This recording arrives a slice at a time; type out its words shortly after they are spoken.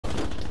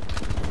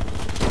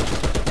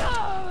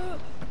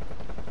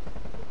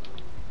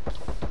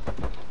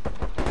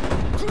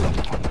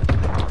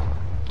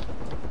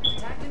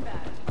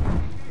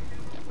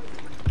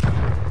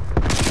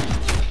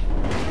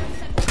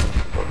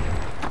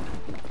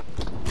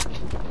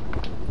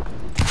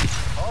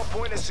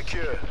Hardpoint is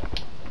secure.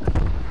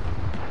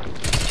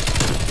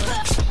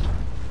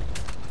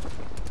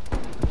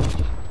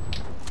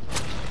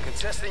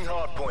 Contesting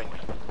hardpoint.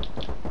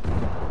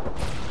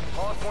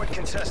 Hardpoint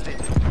contested.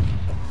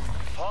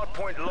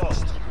 Hardpoint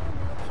lost.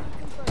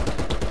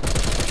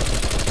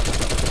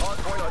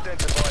 Hardpoint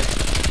identified.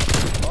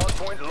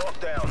 Hardpoint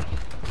locked down.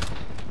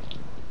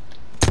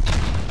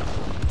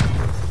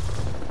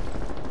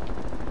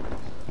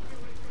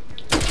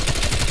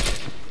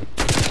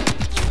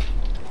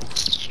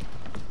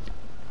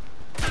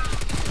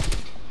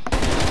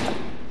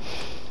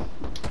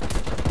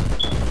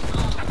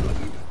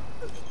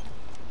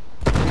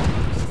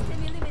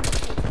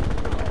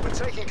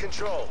 Taking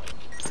control.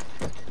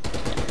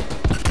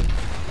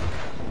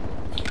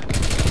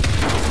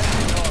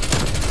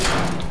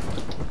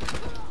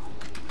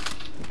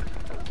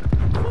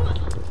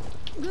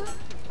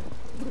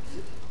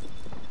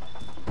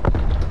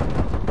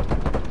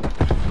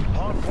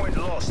 Hardpoint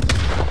lost.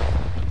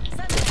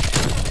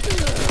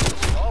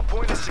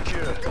 Hardpoint is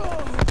secure.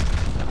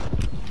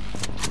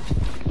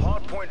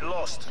 Hardpoint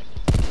lost.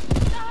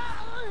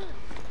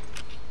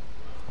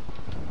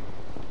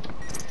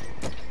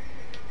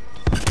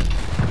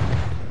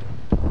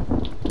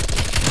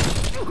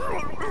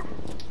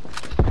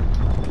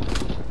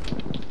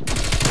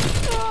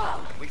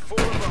 We've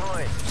fallen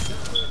behind.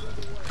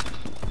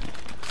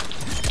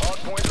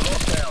 Hardpoint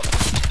locked down.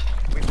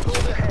 We've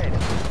pulled ahead.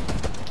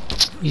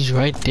 He's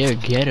right there,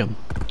 get him.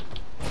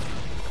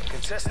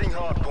 Contesting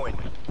hardpoint.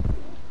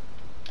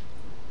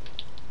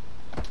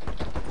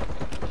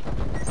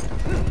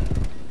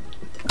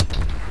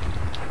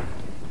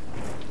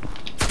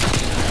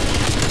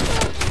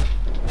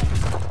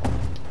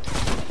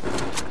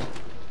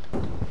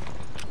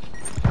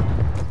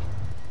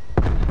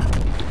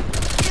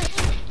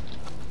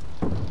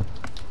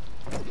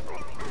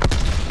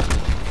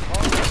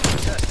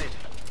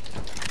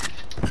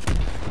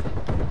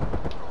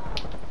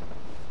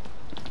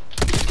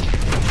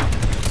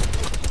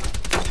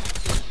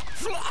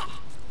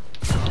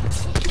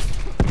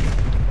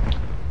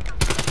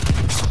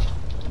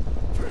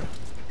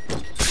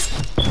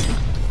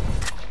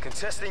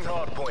 Contesting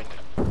hardpoint.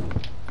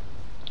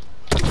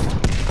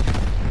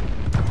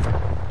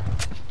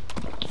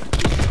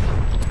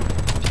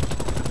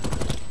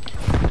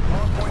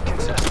 Hardpoint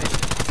contested.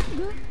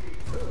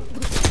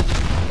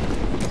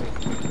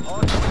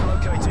 Hardpoint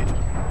located.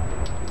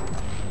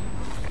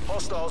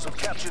 Hostiles have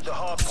captured the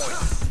hardpoint.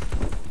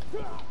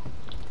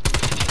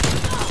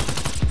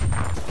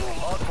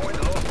 Hardpoint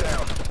locked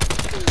down.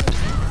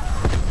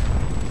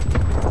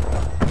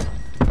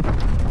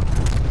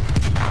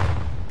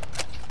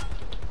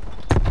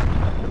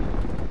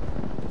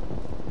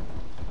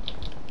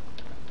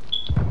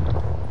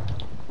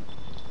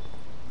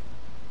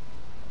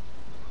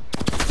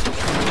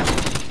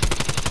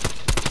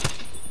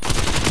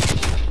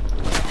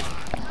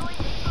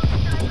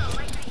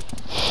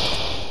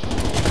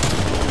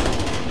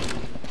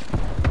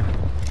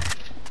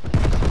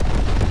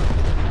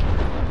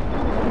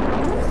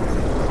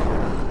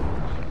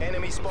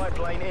 Spy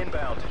plane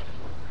inbound.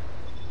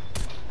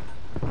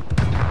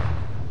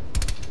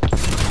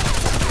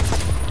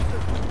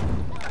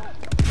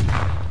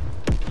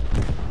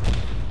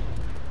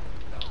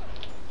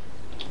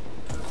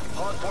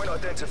 Hardpoint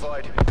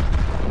identified.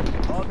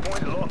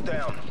 Hardpoint locked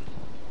down.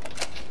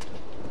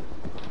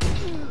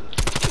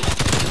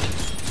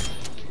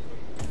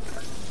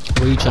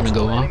 Where are you trying to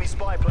go, huh? Enemy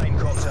spy plane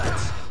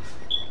contacts.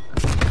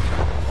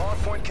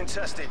 Hardpoint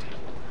contested.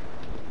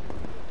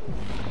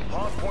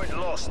 Hardpoint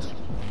lost.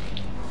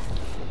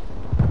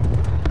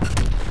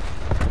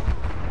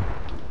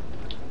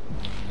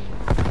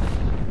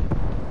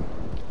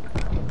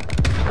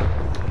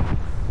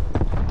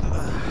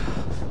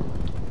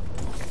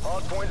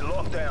 Hardpoint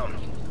locked down.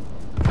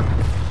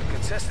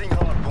 Contesting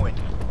hardpoint.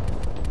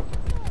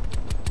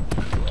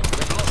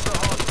 We've lost the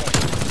hardpoint.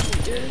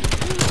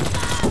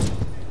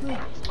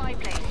 Spy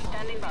plane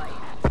standing by.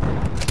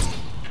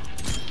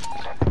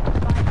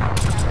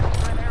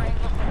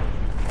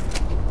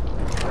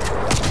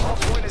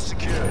 Hardpoint is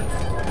secured.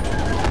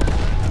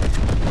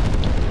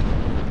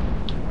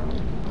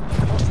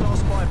 Hostile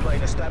spy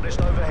plane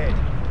established overhead.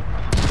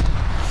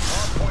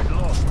 Hardpoint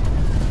lost.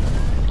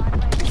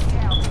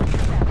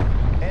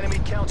 Enemy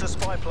counter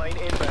spy plane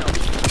inbound.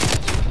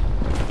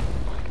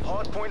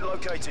 Hardpoint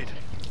located.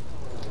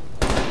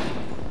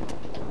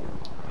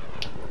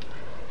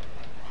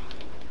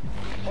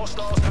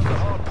 Hostiles took the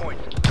hardpoint.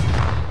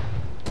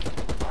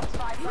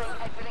 Spy plane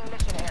exiting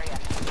mission area.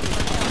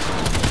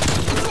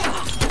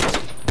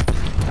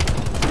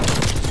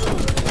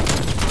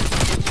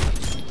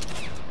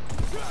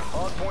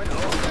 Hardpoint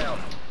locked down.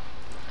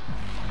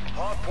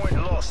 Hardpoint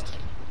lost.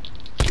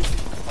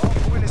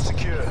 Hardpoint is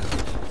secure.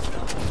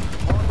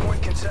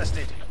 Hardpoint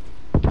contested.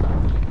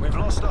 We've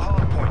lost the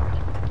hardpoint.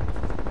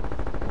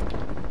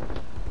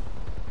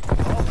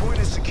 Hardpoint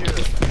is secure.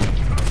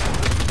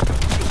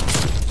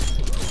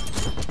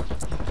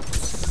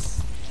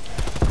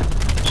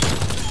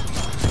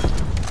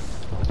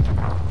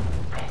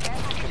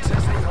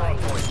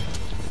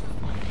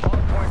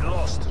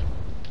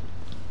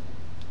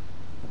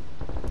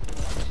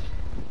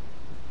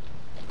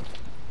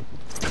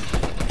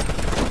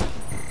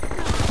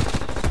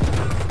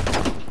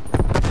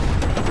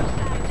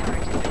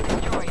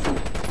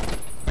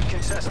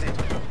 contested.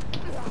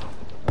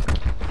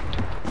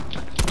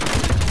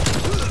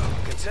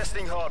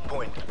 Contesting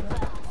hardpoint.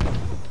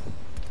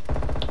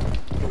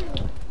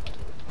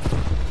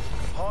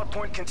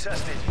 Hardpoint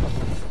contested.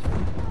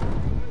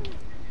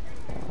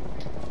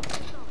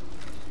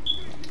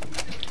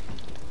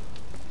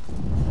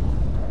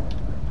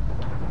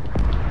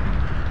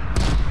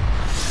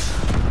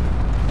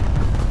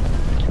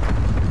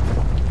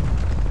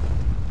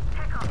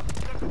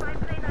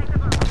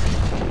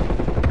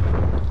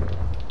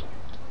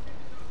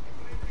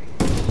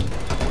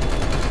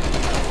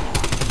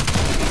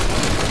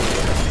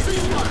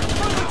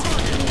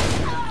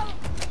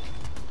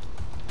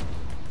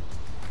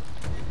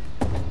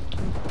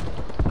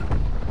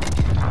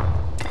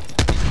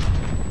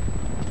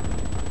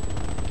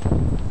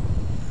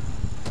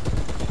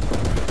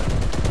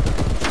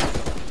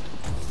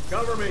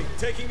 Cover me,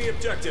 taking the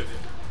objective.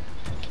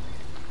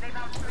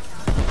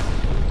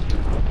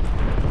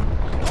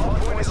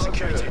 Hardpoint is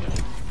secured.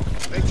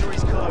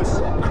 Victory's close.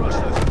 Crush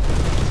those.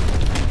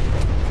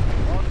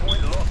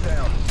 Hardpoint locked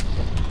down.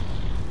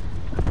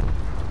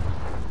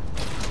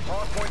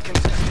 Hardpoint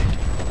contested.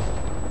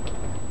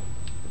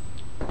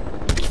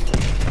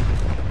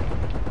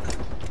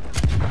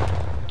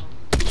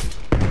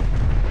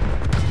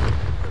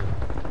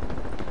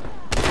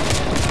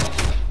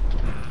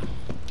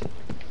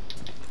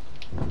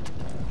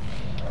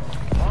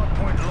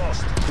 Hardpoint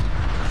lost.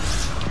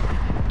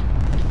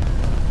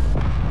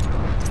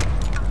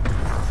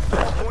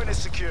 Hardpoint is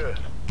secure.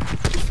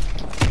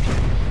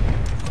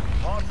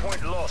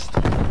 Hardpoint lost.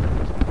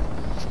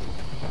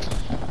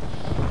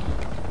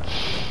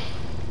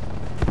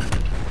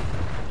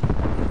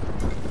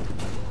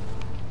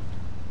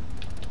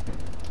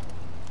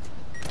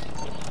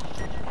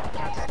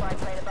 Counter spy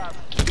plane above.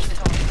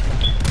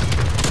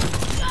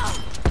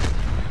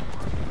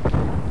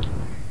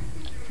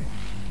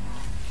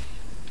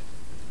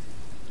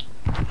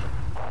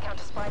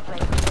 Counter spy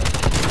plane.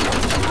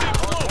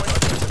 Hardpoint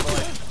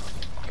identified.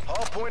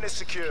 Hardpoint is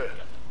secure.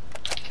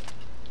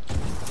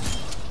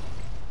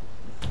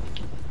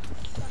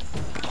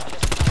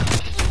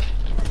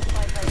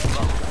 Spy plane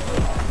above.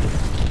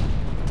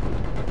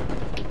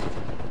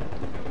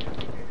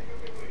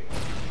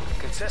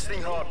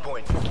 Contesting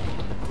hardpoint.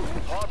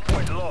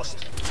 Hardpoint lost.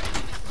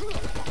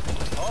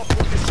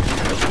 Hardpoint is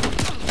secure.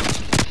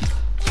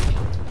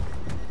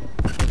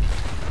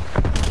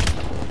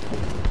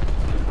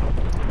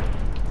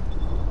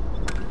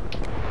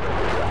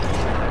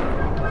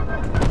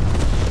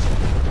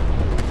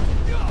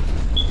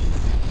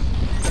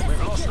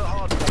 We've lost the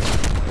hardpoint.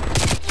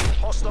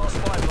 Hostile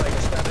spy plane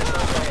established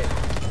overhead.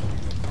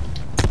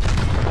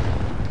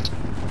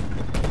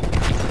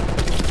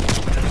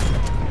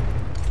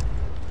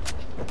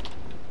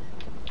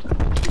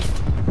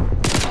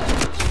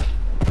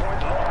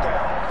 Point locked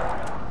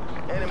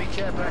down. Enemy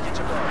care package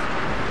above.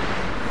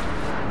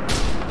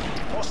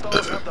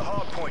 Hostiles have the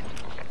hard point.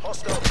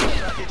 Hostile care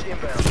package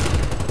inbound.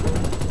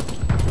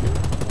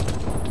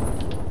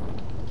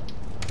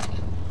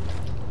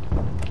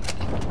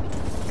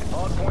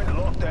 Hard point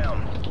locked down.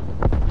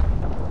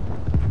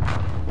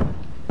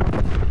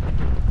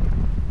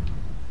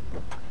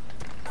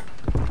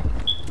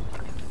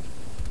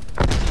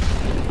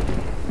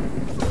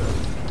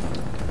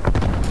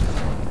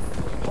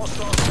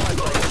 Hostile spy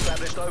plane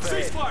established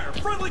overhead. Ceasefire,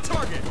 friendly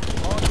target.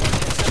 Hard point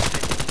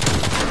contested.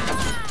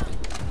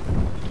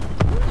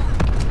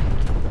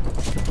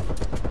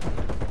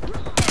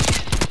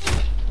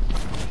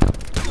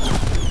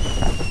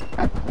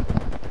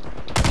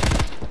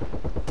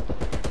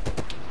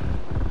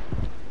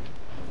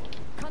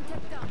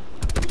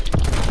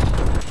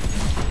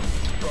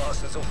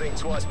 Bastards will think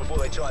twice before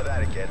they try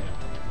that again.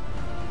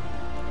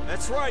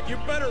 That's right, you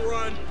better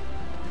run.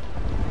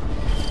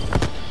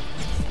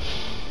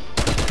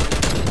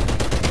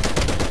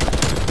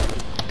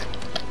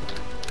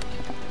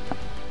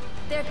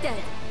 They're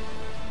dead.